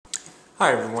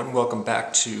Hi everyone, welcome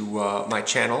back to my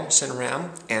channel,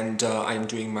 CineRam, and I am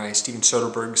doing my Steven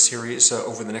Soderbergh series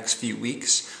over the next few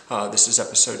weeks. This is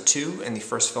episode 2, and the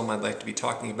first film I'd like to be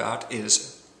talking about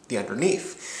is The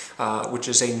Underneath, which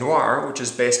is a noir, which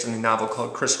is based on a novel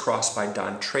called Crisscross by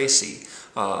Don Tracy.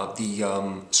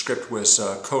 The script was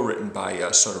co-written by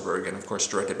Soderbergh and, of course,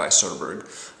 directed by Soderbergh.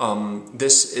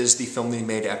 This is the film that he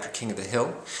made after King of the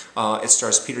Hill. It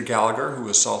stars Peter Gallagher, who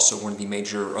is also one of the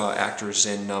major actors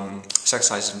in Sex,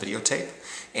 Lies, and Videotape.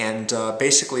 And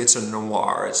basically it's a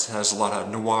noir. It has a lot of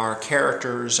noir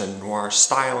characters and noir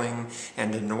styling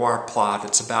and a noir plot.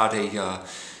 It's about a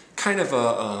kind of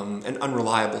an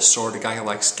unreliable sort, a guy who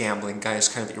likes gambling, a guy who's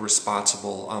kind of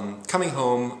irresponsible, coming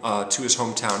home to his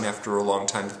hometown after a long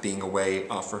time of being away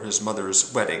for his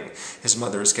mother's wedding. His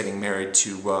mother is getting married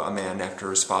to a man after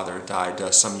his father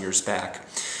died some years back.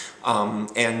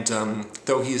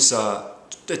 Though he's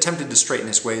attempted to straighten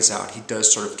his ways out, he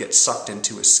does sort of get sucked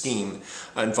into a scheme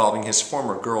involving his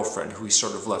former girlfriend, who he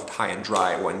sort of left high and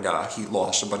dry when he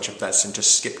lost a bunch of bets and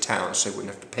just skipped town so he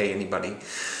wouldn't have to pay anybody.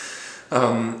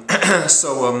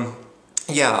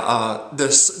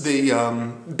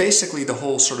 Basically the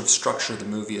whole sort of structure of the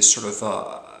movie is sort of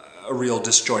a real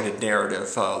disjointed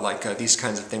narrative, like these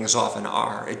kinds of things often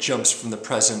are. It jumps from the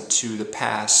present to the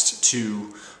past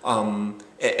to an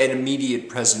immediate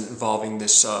present involving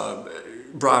this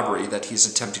robbery that he's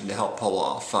attempting to help pull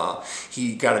off.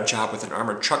 He got a job with an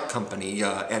armored truck company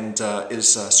and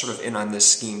is sort of in on this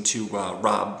scheme to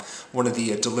rob one of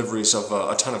the deliveries of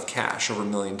a ton of cash, over $1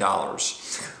 million.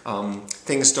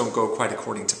 Things don't go quite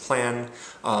according to plan,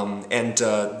 and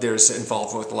there's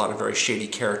involved with a lot of very shady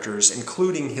characters,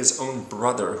 including his own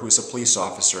brother, who's a police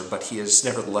officer, but he is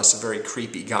nevertheless a very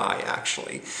creepy guy,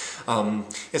 actually.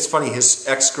 It's funny, his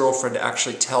ex-girlfriend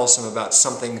actually tells him about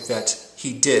something that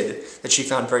he did that she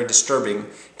found very disturbing,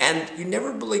 and you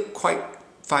never really quite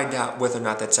find out whether or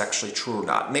not that's actually true or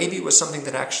not. Maybe it was something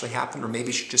that actually happened, or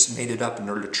maybe she just made it up in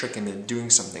order to trick him into doing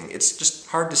something. It's just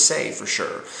hard to say for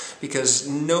sure, because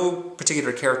no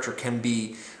particular character can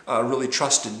be really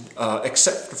trusted,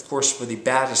 except, of course, for the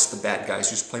baddest of the bad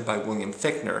guys, who's played by William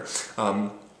Fichtner.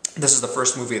 This is the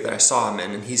first movie that I saw him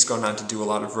in, and he's gone on to do a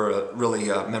lot of really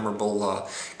memorable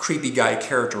creepy guy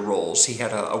character roles. He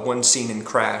had a one scene in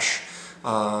Crash.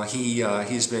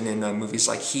 He's been in movies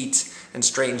like Heat and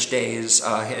Strange Days,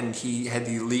 and he had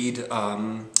the lead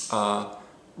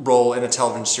role in a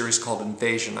television series called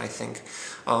Invasion, I think.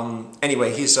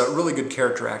 Anyway, he's a really good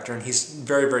character actor, and he's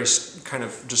very, very kind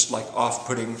of just like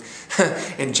off-putting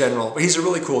in general. But he's a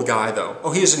really cool guy, though.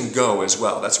 Oh, he was in Go as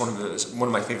well. That's one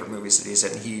of my favorite movies that he's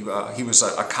in. He was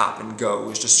a cop in Go, who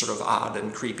was just sort of odd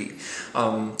and creepy.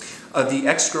 The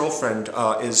ex-girlfriend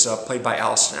is played by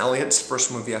Allison Elliott. It's the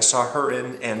first movie I saw her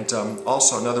in, and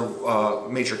also another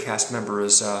major cast member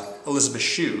is Elizabeth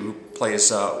Shue, who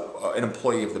plays an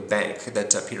employee of the bank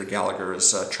that Peter Gallagher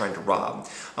is trying to rob.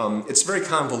 It's very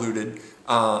convoluted,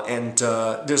 and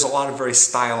there's a lot of very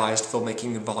stylized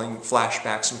filmmaking involving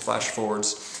flashbacks and flash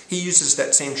forwards. He uses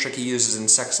that same trick he uses in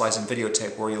Sex, Lies, and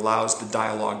Videotape, where he allows the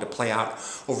dialogue to play out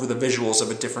over the visuals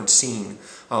of a different scene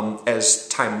as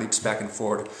time leaps back and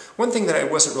forward. One thing that I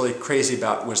wasn't really crazy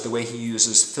about was the way he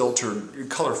uses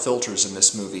color filters in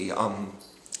this movie.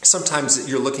 Sometimes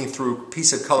you're looking through a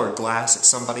piece of colored glass at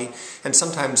somebody, and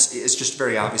sometimes it's just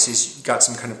very obvious he's got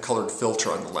some kind of colored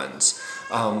filter on the lens.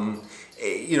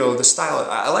 You know, the style,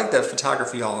 I like the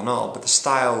photography all in all, but the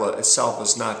style itself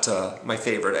was not my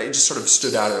favorite. It just sort of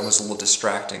stood out and was a little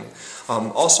distracting.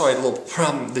 Also, I had a little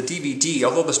problem, the DVD,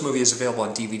 although this movie is available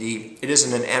on DVD, it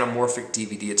isn't an anamorphic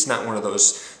DVD. It's not one of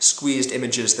those squeezed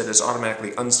images that is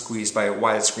automatically unsqueezed by a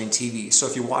widescreen TV. So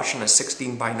if you watch on a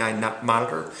 16:9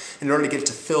 monitor, in order to get it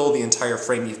to fill the entire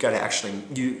frame, you've got to actually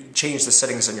change the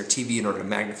settings on your TV in order to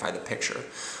magnify the picture.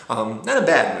 Not a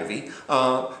bad movie,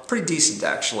 pretty decent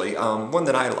actually, one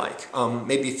that I like.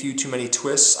 Maybe a few too many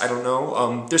twists, I don't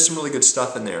know. There's some really good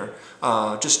stuff in there.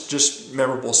 Just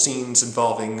memorable scenes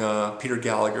involving Peter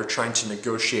Gallagher trying to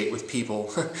negotiate with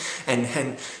people,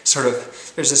 and sort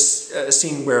of there's this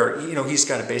scene where he's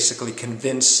got to basically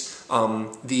convince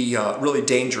the really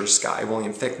dangerous guy,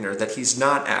 William Fichtner, that he's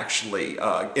not actually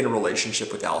in a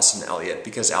relationship with Allison Elliott,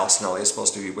 because Allison Elliott is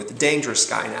supposed to be with the dangerous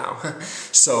guy now.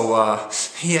 So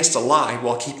he has to lie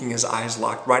while keeping his eyes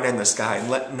locked right on this guy and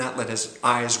not let his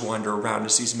eyes wander around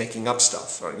as he's making up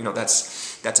stuff.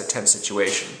 That's a tense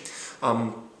situation.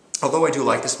 Although I do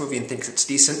like this movie and think it's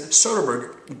decent,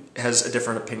 Soderbergh has a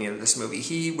different opinion of this movie.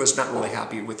 He was not really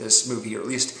happy with this movie, or at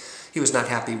least he was not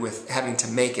happy with having to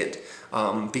make it,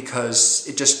 because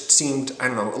it just seemed, I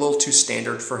don't know, a little too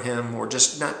standard for him, or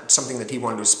just not something that he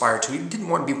wanted to aspire to. He didn't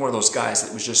want to be one of those guys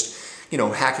that was just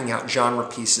hacking out genre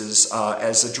pieces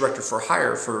as a director for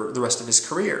hire for the rest of his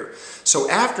career. So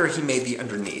after he made The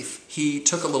Underneath, he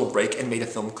took a little break and made a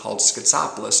film called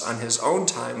Schizopolis on his own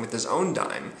time with his own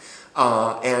dime.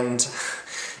 And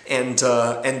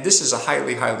this is a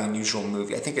highly, highly unusual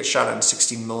movie. I think it's shot on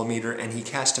 16mm, and he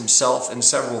cast himself in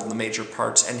several of the major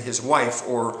parts, and his wife,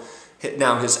 or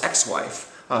now his ex-wife,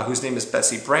 whose name is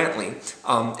Betsy Brantley,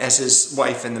 as his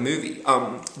wife in the movie.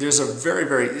 There's a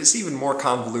it's even more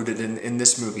convoluted in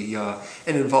this movie.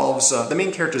 It involves, the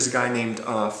main character is a guy named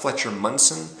Fletcher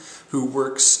Munson, who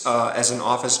works as an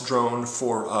office drone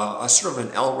for a sort of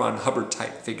an L. Ron Hubbard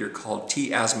type figure called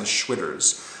T. Asmus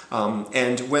Schwitters.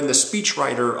 And when the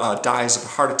speechwriter dies of a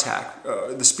heart attack,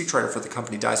 the speechwriter for the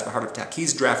company dies of a heart attack,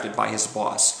 he's drafted by his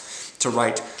boss to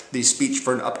write the speech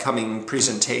for an upcoming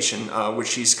presentation,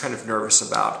 which he's kind of nervous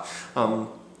about.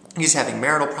 He's having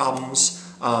marital problems.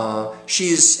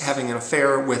 She's having an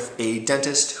affair with a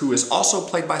dentist who is also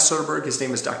played by Soderbergh. His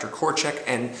name is Dr. Korchek,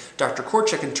 and Dr.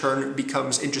 Korchek in turn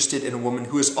becomes interested in a woman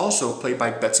who is also played by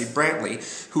Betsy Brantley,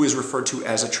 who is referred to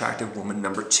as attractive woman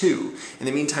number 2. In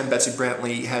the meantime, Betsy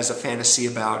Brantley has a fantasy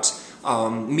about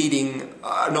meeting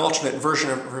an alternate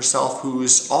version of herself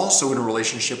who's also in a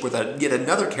relationship with yet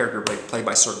another character played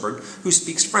by Soderbergh who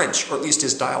speaks French, or at least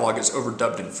his dialogue is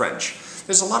overdubbed in French.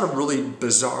 There's a lot of really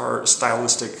bizarre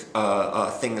stylistic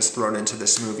things thrown into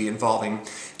this movie involving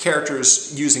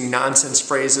characters using nonsense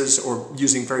phrases or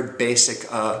using very basic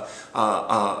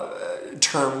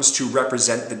terms to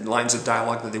represent the lines of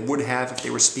dialogue that they would have if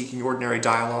they were speaking ordinary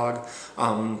dialogue.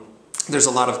 There's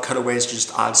a lot of cutaways,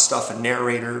 just odd stuff, a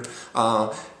narrator.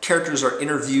 Characters are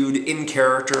interviewed in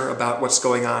character about what's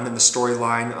going on in the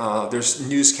storyline. There's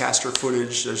newscaster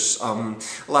footage. There's a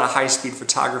lot of high-speed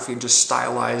photography and just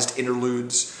stylized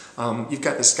interludes. You've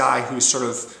got this guy who's sort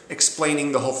of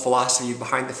explaining the whole philosophy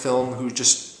behind the film, who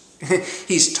just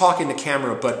he's talking to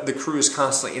camera, but the crew is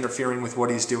constantly interfering with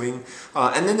what he's doing.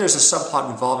 And then there's a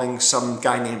subplot involving some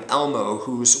guy named Elmo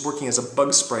who's working as a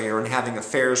bug sprayer and having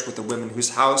affairs with the women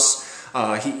whose house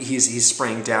he's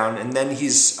spraying down. And then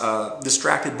he's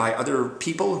distracted by other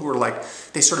people who are like,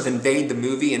 they sort of invade the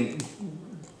movie and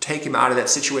take him out of that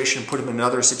situation and put him in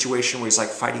another situation where he's like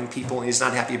fighting people, and he's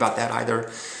not happy about that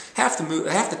either. Half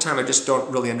the time I just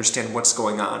don't really understand what's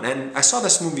going on. And I saw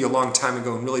this movie a long time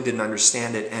ago and really didn't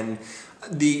understand it. And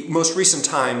the most recent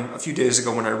time, a few days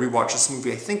ago when I rewatched this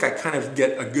movie, I think I kind of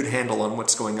get a good handle on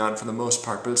what's going on for the most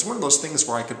part. But it's one of those things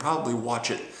where I could probably watch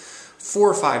it 4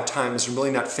 or 5 times and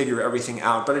really not figure everything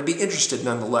out. But I'd be interested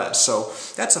nonetheless. So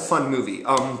that's a fun movie.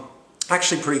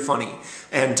 Actually pretty funny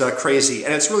and crazy.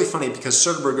 And it's really funny because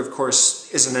Soderbergh, of course,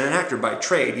 isn't an actor by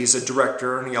trade. He's a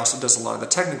director, and he also does a lot of the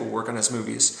technical work on his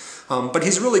movies. But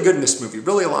he's really good in this movie,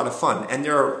 really a lot of fun. And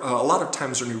there are a lot of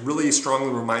times when he really strongly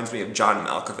reminds me of John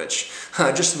Malkovich,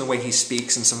 just in the way he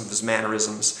speaks and some of his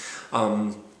mannerisms.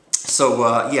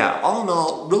 Yeah, all in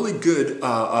all, really good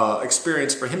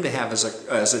experience for him to have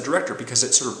as a director, because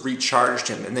it sort of recharged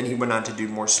him, and then he went on to do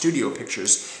more studio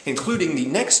pictures, including the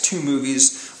next 2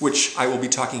 movies, which I will be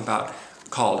talking about,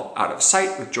 called Out of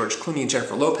Sight with George Clooney and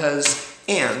Jennifer Lopez,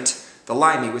 and The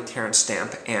Limey with Terrence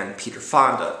Stamp and Peter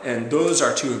Fonda. And those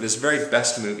are 2 of his very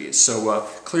best movies. So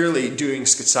clearly doing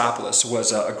Schizopolis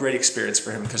was a great experience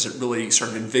for him, because it really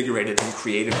sort of invigorated him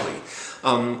creatively.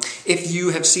 If you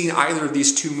have seen either of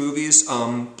these 2 movies,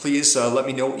 please let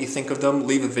me know what you think of them.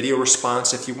 Leave a video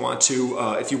response if you want to.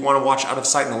 If you want to watch Out of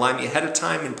Sight and The Limey ahead of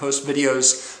time and post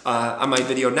videos on my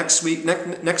video next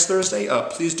Thursday,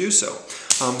 please do so.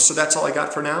 So that's all I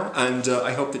got for now, and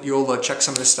I hope that you'll check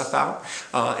some of this stuff out.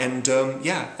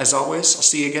 Yeah, as always, I'll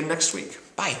see you again next week.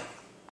 Bye.